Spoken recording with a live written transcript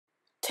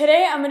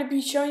Today I'm going to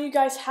be showing you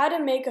guys how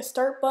to make a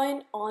start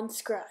button on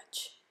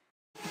Scratch.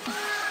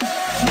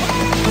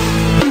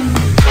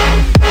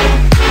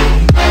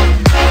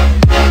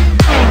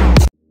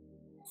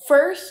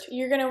 First,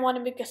 you're going to want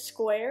to make a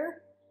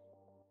square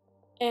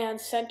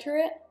and center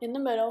it in the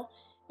middle,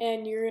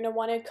 and you're going to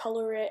want to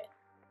color it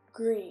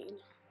green.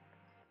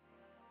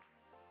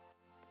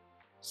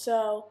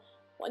 So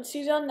once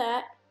you've done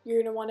that,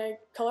 you're going to want to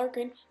color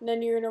green, and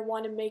then you're going to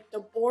want to make the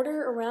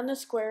border around the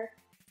square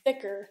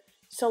thicker.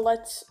 So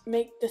let's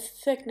make the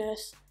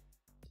thickness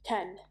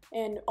 10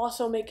 and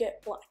also make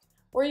it black,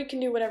 or you can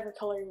do whatever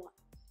color you want.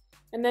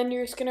 And then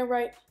you're just going to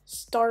write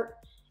start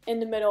in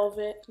the middle of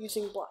it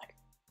using black.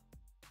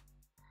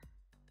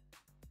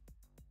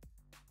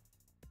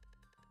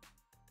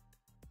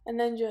 And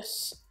then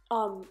just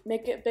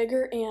make it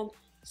bigger and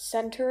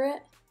center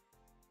it.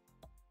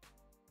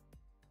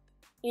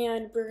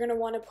 And we're going to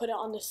want to put it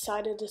on the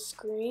side of the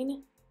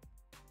screen.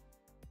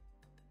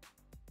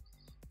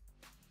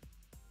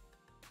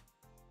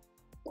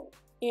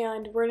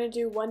 And we're going to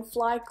do one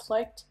flag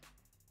clicked,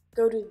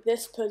 go to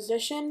this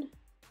position,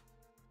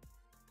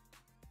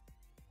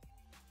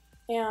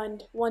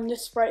 and when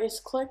this sprite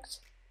is clicked,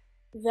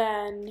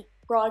 then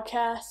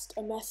broadcast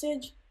a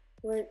message.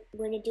 We're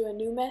going to do a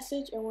new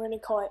message and we're going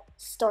to call it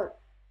start.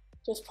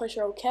 Just push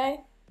OK.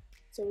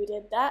 So we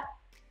did that.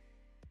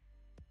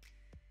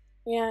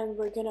 And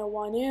we're going to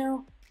want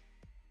to,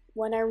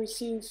 when I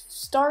receive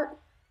start,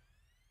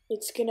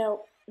 it's going to,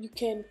 you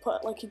can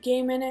put like a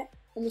game in it.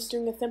 I'm just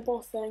doing a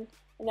simple thing,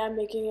 and I'm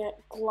making it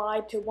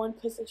glide to one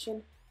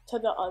position to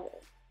the other.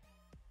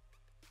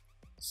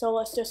 So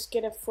let's just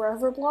get a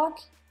forever block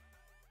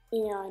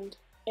and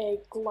a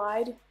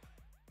glide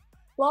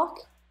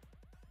block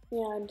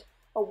and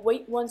a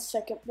wait 1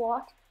 second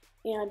block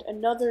and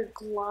another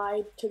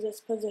glide to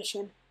this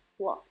position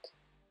block.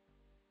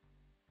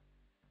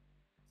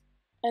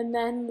 And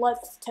then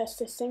let's test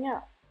this thing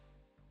out.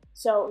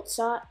 So it's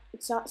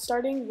not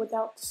starting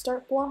without the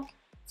start block,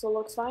 so it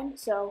looks fine.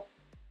 So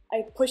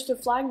I push the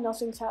flag,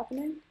 nothing's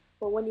happening,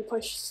 but when you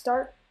push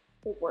start,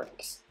 it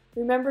works.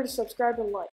 Remember to subscribe and like.